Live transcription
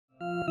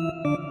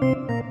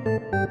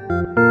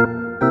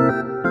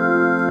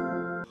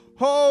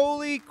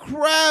Holy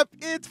crap,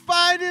 it's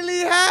finally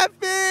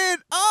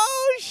happened!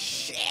 Oh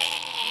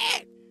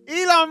shit!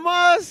 Elon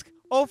Musk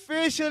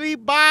officially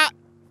bought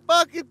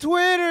fucking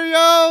Twitter,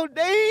 yo!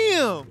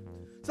 Damn!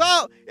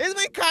 So, it's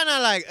been kind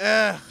of like,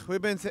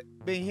 we've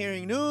been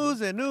hearing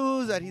news and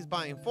news that he's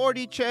buying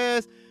 40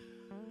 chess.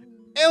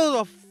 It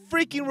was a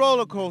freaking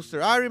roller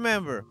coaster, I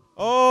remember.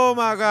 Oh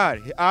my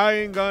god, I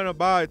ain't gonna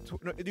buy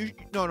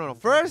no.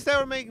 First, they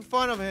were making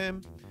fun of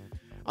him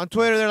on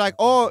Twitter. They're like,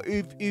 oh,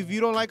 if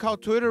you don't like how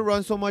Twitter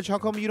runs so much, how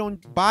come you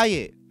don't buy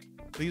it?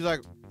 So he's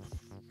like,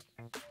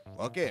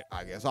 fuck it,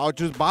 I guess I'll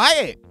just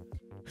buy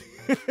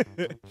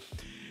it.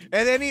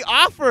 And then he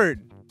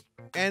offered.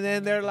 And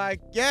then they're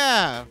like,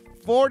 yeah,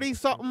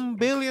 $40-something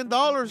billion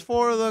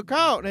for the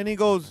account. And he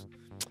goes,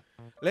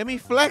 let me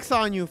flex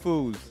on you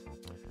fools.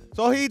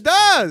 So he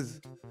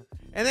does.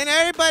 And then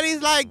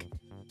everybody's like,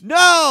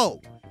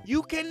 no,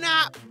 you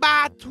cannot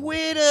buy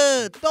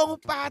Twitter.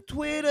 Don't buy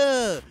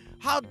Twitter.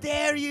 How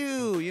dare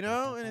you? You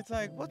know? And it's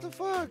like, what the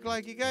fuck?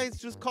 Like, you guys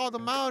just called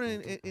him out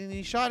and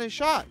he shot his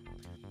shot.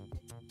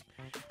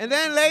 And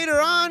then later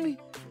on,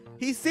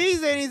 he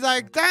sees it and he's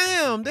like,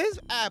 damn, this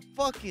app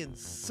fucking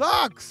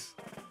sucks.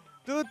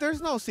 Dude,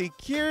 there's no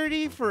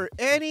security for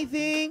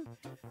anything.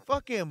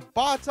 Fucking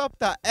bots up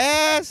the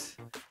ass.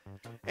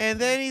 And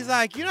then he's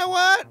like, you know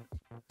what?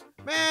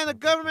 Man, the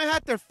government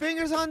had their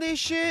fingers on this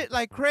shit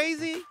like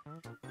crazy.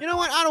 You know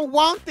what? I don't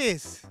want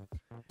this.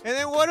 And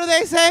then what do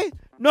they say?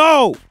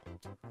 No,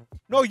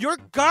 you're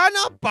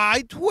gonna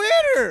buy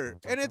Twitter.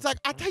 And it's like,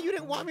 I thought you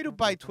didn't want me to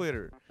buy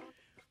Twitter.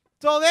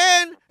 So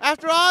then,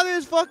 after all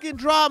this fucking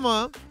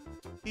drama,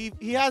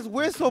 he has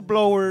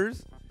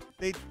whistleblowers.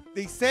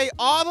 They say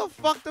all the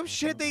fucked up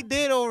shit they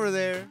did over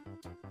there.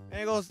 And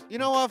he goes, you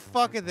know what?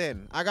 Fuck it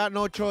then. I got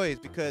no choice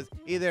because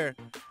either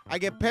I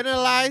get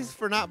penalized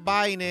for not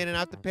buying it and I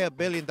have to pay $1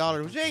 billion,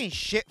 which ain't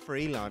shit for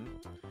Elon.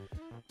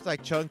 It's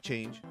like chunk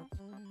change.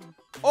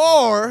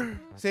 Or,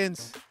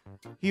 since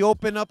he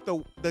opened up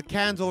the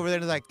cans over there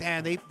and it's like,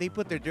 damn, they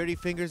put their dirty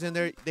fingers in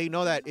there. They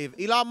know that if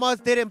Elon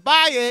Musk didn't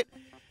buy it,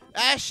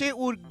 that shit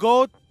would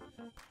go,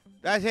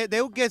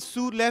 they would get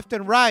sued left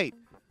and right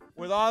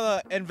with all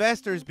the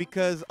investors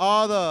because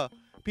all the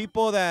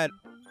people that,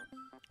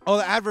 all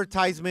the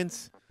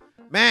advertisements,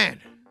 man,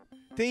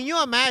 can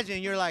you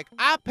imagine? You're like,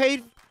 I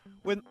paid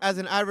as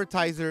an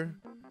advertiser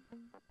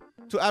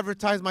to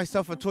advertise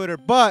myself on Twitter,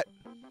 but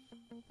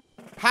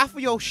half of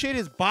your shit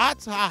is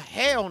bots? Ah,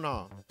 hell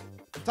no.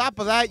 On top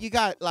of that, you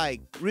got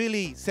like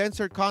really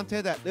censored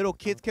content that little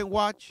kids can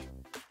watch.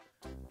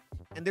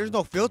 And there's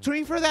no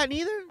filtering for that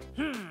neither?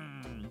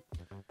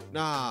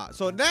 Nah.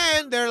 So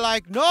then they're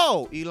like,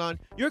 no, Elon,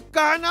 you're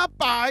gonna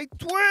buy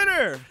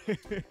Twitter.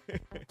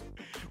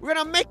 We're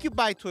gonna make you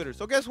buy Twitter.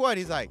 So guess what?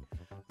 He's like,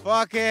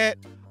 fuck it.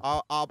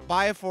 I'll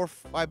buy it for,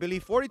 I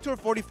believe, 42 or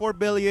 44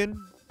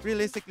 billion.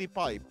 Realistically,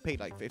 probably paid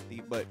like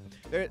 50. But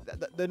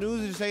the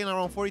news is saying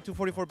around 42,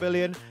 44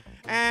 billion.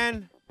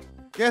 And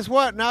guess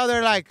what? Now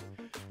they're like,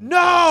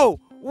 no,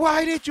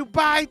 why did you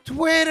buy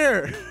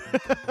Twitter?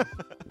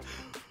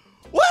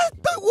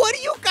 What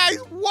do you guys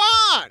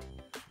want?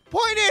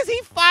 Point is, he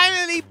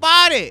finally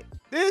bought it.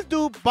 This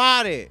dude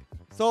bought it.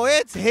 So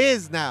it's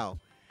his now.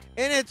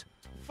 And it's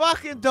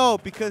fucking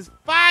dope because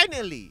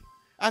finally,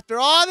 after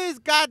all this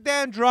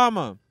goddamn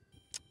drama,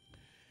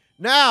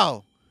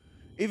 now,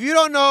 if you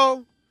don't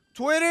know,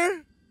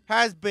 Twitter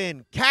has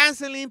been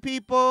canceling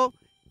people,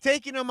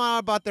 taking them out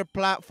about their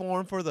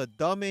platform for the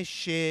dumbest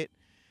shit.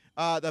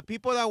 The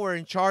people that were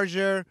in charge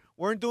there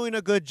weren't doing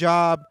a good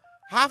job.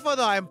 Half of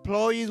the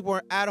employees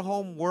were at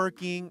home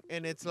working,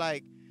 and it's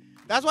like,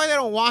 that's why they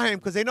don't want him,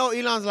 because they know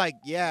Elon's like,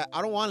 yeah,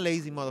 I don't want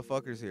lazy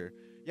motherfuckers here.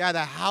 Yeah,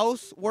 the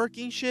house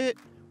working shit,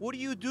 what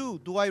do you do?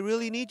 Do I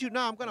really need you?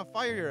 No, I'm going to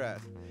fire your ass.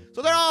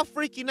 So they're all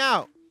freaking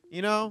out,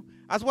 you know?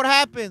 That's what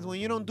happens when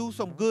you don't do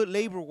some good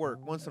labor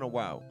work once in a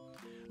while.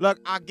 Look,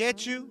 I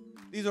get you.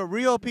 These are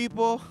real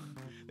people.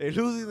 They're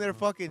losing their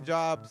fucking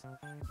jobs.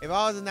 If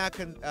I was in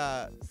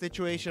that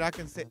situation, I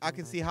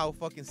can see how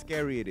fucking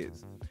scary it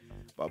is.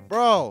 But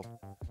bro,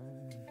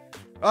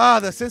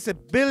 the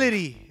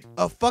sensibility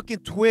of fucking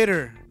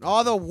Twitter,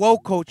 all the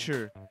woke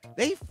culture,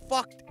 they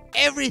fucked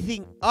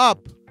everything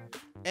up.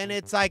 And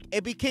it's like,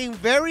 it became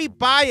very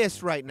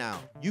biased right now.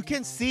 You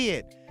can see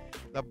it,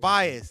 the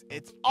bias.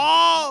 It's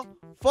all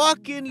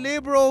fucking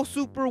liberal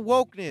super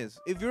wokeness.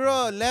 If you're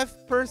a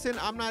left person,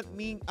 I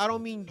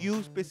don't mean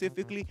you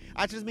specifically.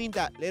 I just mean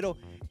that little,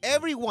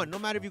 everyone, no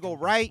matter if you go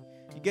right,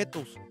 you get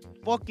those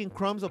fucking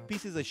crumbs of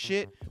pieces of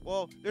shit.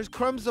 Well, there's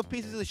crumbs of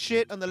pieces of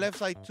shit on the left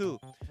side too.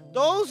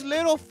 Those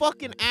little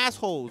fucking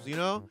assholes, you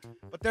know?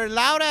 But they're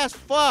loud as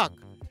fuck.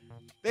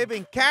 They've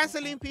been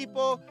canceling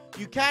people.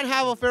 You can't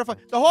have a fair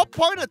fight. The whole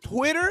point of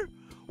Twitter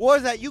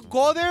was that you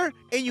go there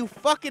and you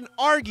fucking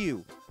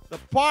argue. The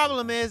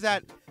problem is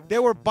that they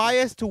were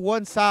biased to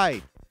one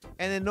side.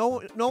 And then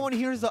no one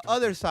hears the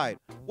other side.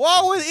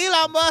 Well, with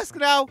Elon Musk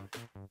now,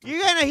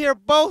 you're going to hear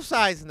both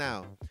sides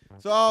now.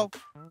 So,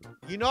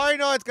 you already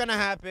know it's going to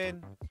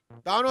happen.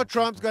 Donald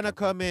Trump's gonna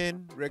come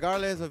in,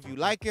 regardless if you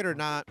like it or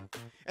not.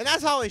 And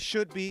that's how it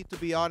should be, to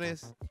be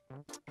honest.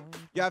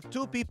 You have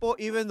two people,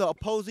 even the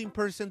opposing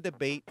person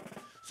debate.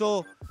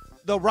 So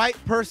the right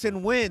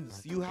person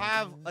wins. You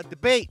have a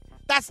debate.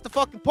 That's the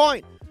fucking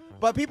point.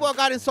 But people have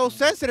gotten so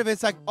sensitive,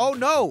 it's like, oh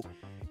no,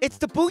 it's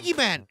the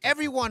boogeyman.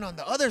 Everyone on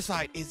the other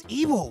side is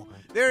evil.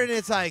 There, and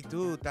it's like,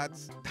 dude,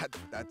 that's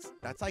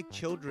like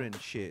children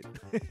shit.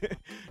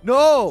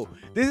 No,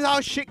 this is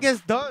how shit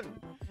gets done.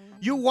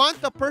 You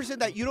want the person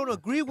that you don't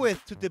agree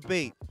with to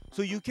debate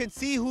so you can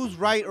see who's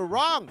right or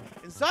wrong.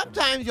 And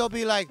sometimes you'll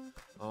be like,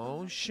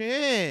 oh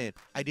shit,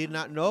 I did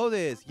not know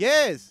this.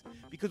 Yes,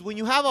 because when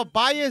you have a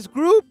biased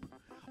group,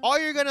 all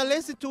you're gonna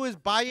listen to is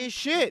biased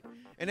shit,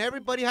 and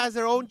everybody has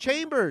their own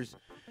chambers.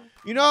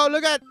 You know,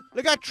 look at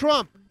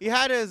Trump. He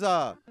had his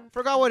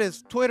forgot what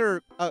his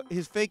Twitter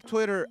his fake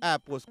Twitter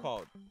app was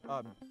called.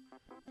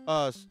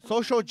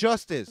 Social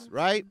Justice,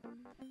 right?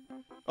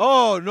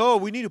 Oh no,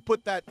 we need to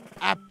put that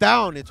app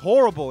down. It's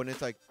horrible. And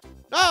it's like,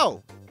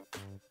 no.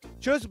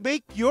 Just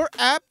make your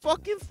app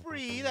fucking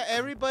free that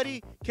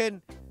everybody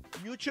can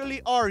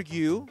mutually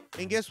argue,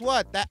 and guess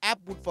what? That app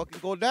would fucking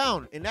go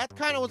down. And that's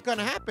kind of what's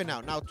gonna happen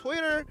now. Now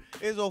Twitter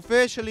is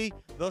officially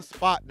the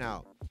spot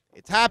now.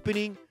 It's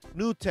happening,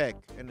 new tech.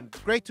 And it's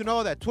great to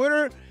know that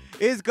Twitter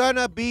is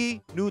gonna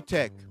be new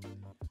tech.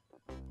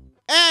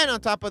 And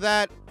on top of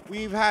that,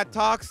 we've had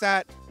talks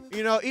that,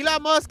 you know,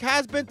 Elon Musk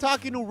has been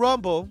talking to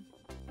Rumble,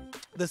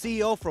 the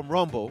CEO from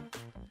Rumble,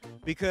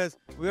 because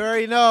we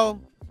already know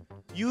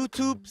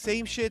YouTube,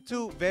 same shit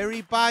too,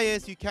 very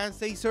biased. You can't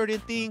say certain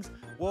things,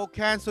 will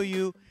cancel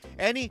you.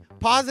 Any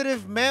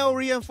positive male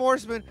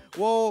reinforcement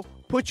will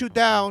put you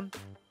down.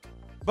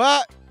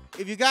 But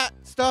if you got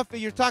stuff that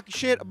you're talking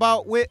shit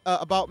about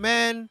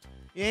men,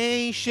 you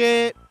ain't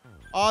shit,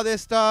 all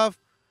this stuff,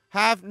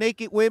 half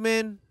naked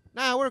women,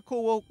 nah, we're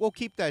cool. We'll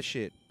keep that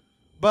shit.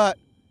 But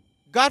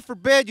God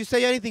forbid you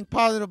say anything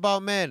positive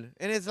about men,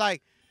 and it's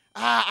like,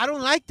 I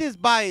don't like this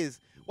bias.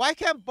 Why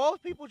can't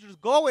both people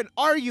just go and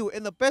argue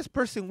and the best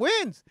person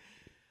wins?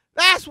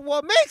 That's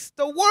what makes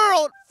the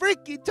world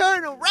freaking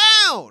turn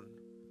around.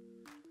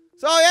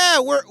 So yeah,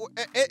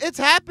 it's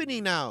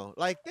happening now.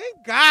 Like,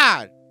 thank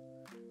God.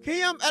 Can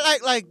you,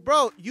 like,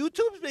 bro,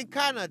 YouTube's been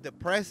kind of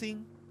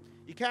depressing.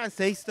 You can't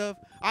say stuff.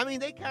 I mean,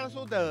 they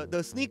canceled the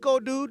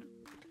Sneeko dude,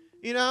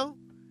 you know?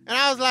 And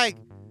I was like,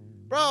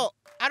 bro,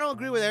 I don't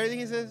agree with everything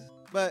he says,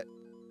 but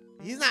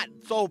he's not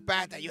so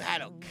bad that you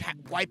had to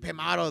wipe him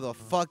out of the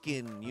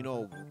fucking, you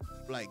know,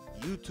 like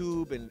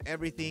YouTube and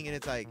everything. And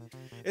it's like,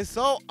 it's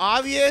so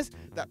obvious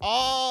that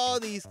all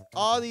these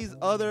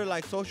other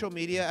like social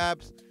media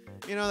apps,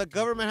 you know, the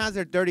government has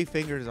their dirty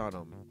fingers on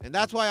them. And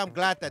that's why I'm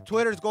glad that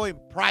Twitter's going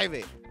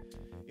private.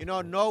 You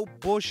know, no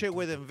bullshit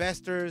with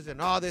investors and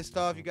all this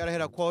stuff. You gotta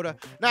hit a quota.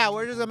 Nah,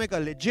 we're just gonna make a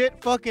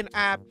legit fucking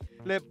app,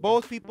 let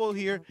both people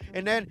hear,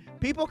 and then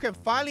people can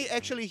finally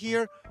actually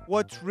hear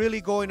what's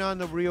really going on in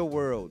the real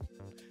world.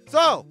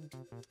 So,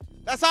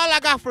 that's all I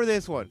got for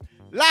this one.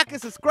 Like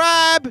and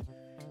subscribe.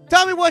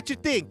 Tell me what you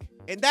think.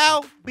 And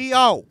that'll be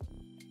all.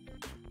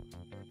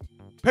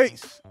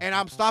 Peace. And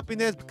I'm stopping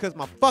this because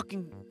my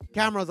fucking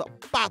camera's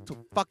about to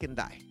fucking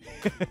die.